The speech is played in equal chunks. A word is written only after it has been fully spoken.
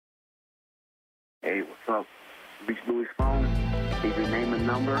Hey, what's up? Reach Louis' phone. Leave your name and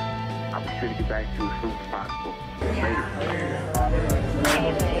number. I'll be sure to get back to you as soon as possible. Later.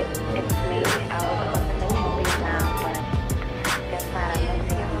 Hey, babe. It's me. I was about to make you leave now, but guess what? I miss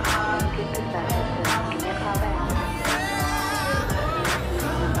you. Keep this message. Give me a call back.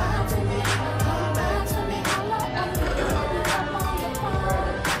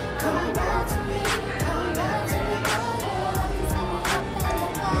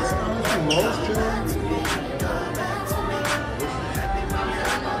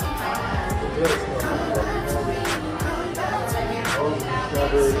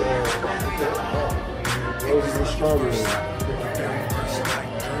 Roses and strawberries.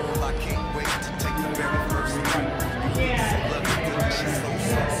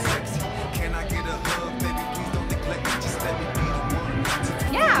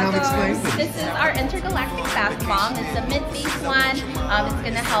 Yeah, so this is our intergalactic bath bomb. It's a mid-base one. It's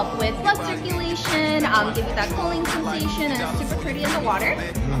going to help with blood circulation, give you that cooling sensation, and it's super pretty in the water.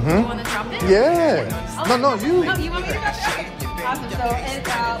 You want to drop it? Yeah. Oh, No, you. Oh, you want me to drop it? Okay. Awesome. So it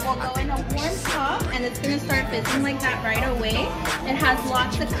will go in a warm tub, and it's going to start fizzing like that right away. It has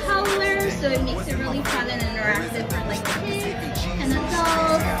lots of colors, so it makes it really fun and interactive for like kids and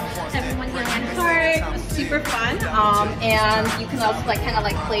adults, everyone young at heart. Super fun. And you can also like kind of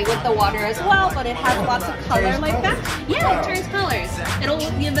like play with the water as well, but it has lots of color like that. Yeah, it turns colors. It'll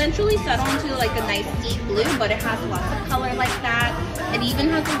eventually settle into like a nice deep blue, but it has lots of color like that. It even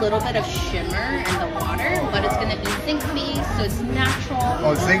has a little bit of shimmer in the water, but it's going to be zinc based, so it's natural.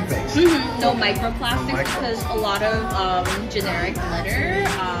 Oh, zinc based. No microplastics, because a lot of generic glitter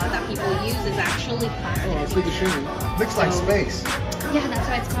that people use is actually plastic. Oh, I see the shimmer. Looks like space. Yeah, that's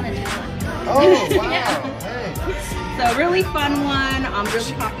why it's called a Nutella. Oh, wow. Yeah. Hey. So really fun one,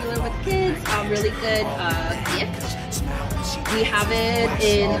 really popular with kids, really good gift. We have it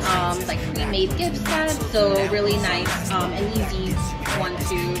in like pre-made gift sets, so really nice and easy one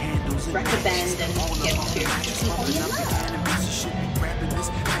to recommend and give to people you love.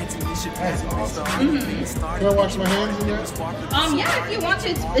 That's awesome. Can I wash my hands in there? Yeah, if you want to.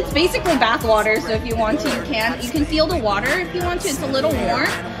 It's basically bath water, so if you want to, you can. You can feel the water if you want to. It's a little warm,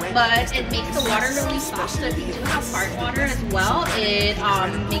 but it makes the water really soft. So if you do have hard water as well, it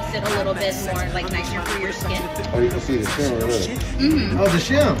makes it a little bit more like nicer for your skin. Oh, you can see the shimmer there. Oh, the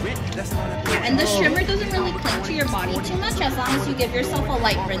shim. Yeah, and the shimmer doesn't really cling to your body too much as long as you give yourself a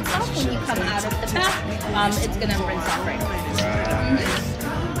light rinse off when you come out of the bath. It's gonna rinse off right away.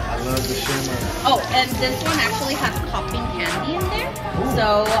 I love the shimmer. Oh, and this one actually has popping candy in there.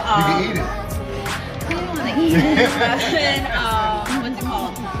 So you can eat it. I don't want to eat it. And what's it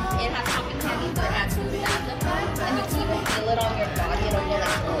called? It has popping candy, so it adds some salsa vibes, and you can even feel it on your body. It'll go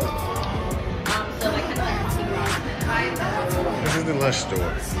like so like kind of like popping rock vibes. This is the Lush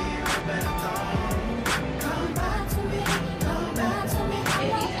store. If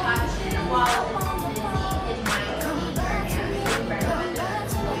you touch it while it might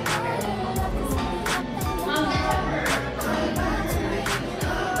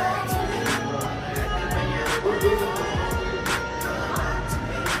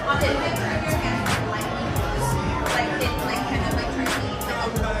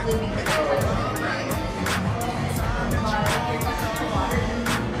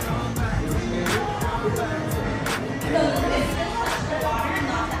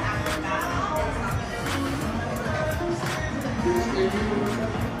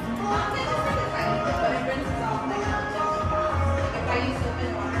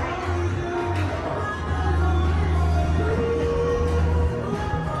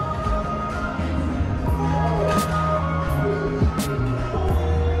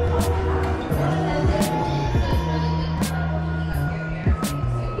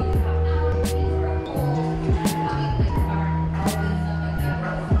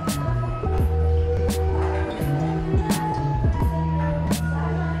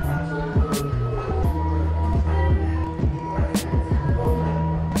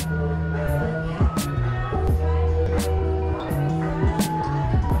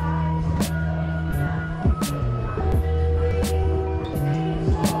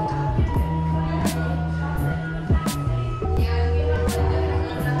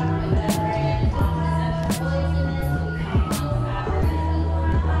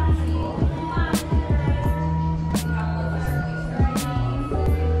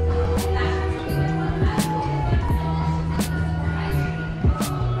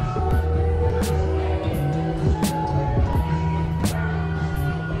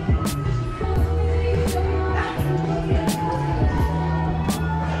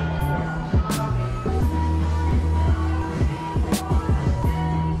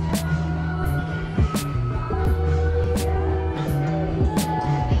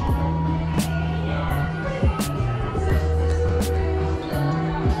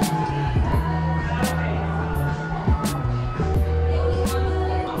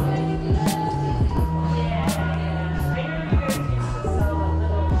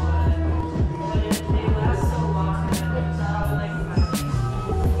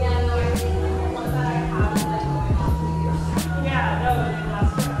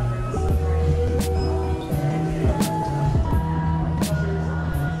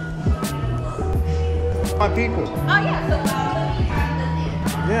My people. Oh yeah, so let me have the thing.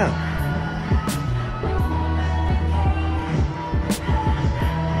 Yeah.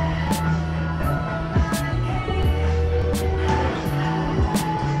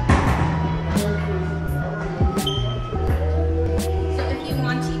 So if you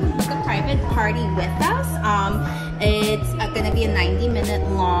want to, you can book a private party with us. It's going to be a 90-minute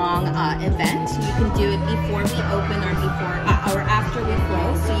long event. You can do it before we open or or after we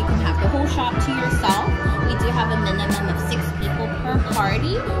close, so you can have the whole shop to yourself. We do have a minimum of 6 people per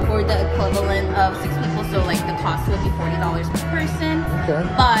party, or the equivalent of 6 people. So like the cost would be $40 per person. Okay.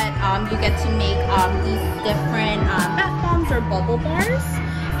 But you get to make these different bath bombs or bubble bars.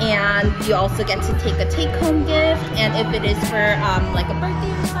 And you also get to take a take-home gift, and if it is for like a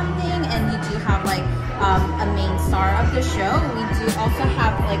birthday or something, and you do have like a main star of the show, we do also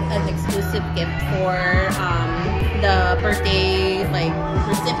have like an exclusive gift for the birthday like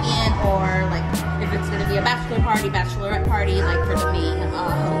recipient, or like if it's going to be a bachelor party, bachelorette party, like for the main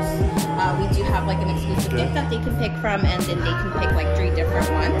host. We do have like an exclusive gift that they can pick from, and then they can pick like 3 different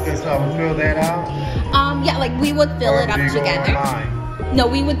ones. Okay, so I will fill that out? Yeah, like we would fill it up together. No,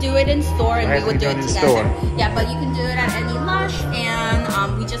 we would do it in store, and we would do it together. Yeah, but you can do it at any Lush,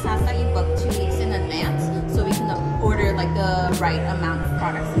 and we just ask that you book 2 weeks in advance, so we can order like the right amount of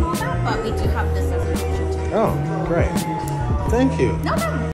products and all that. But we do have this as an option too. Oh, great. Thank you. No problem.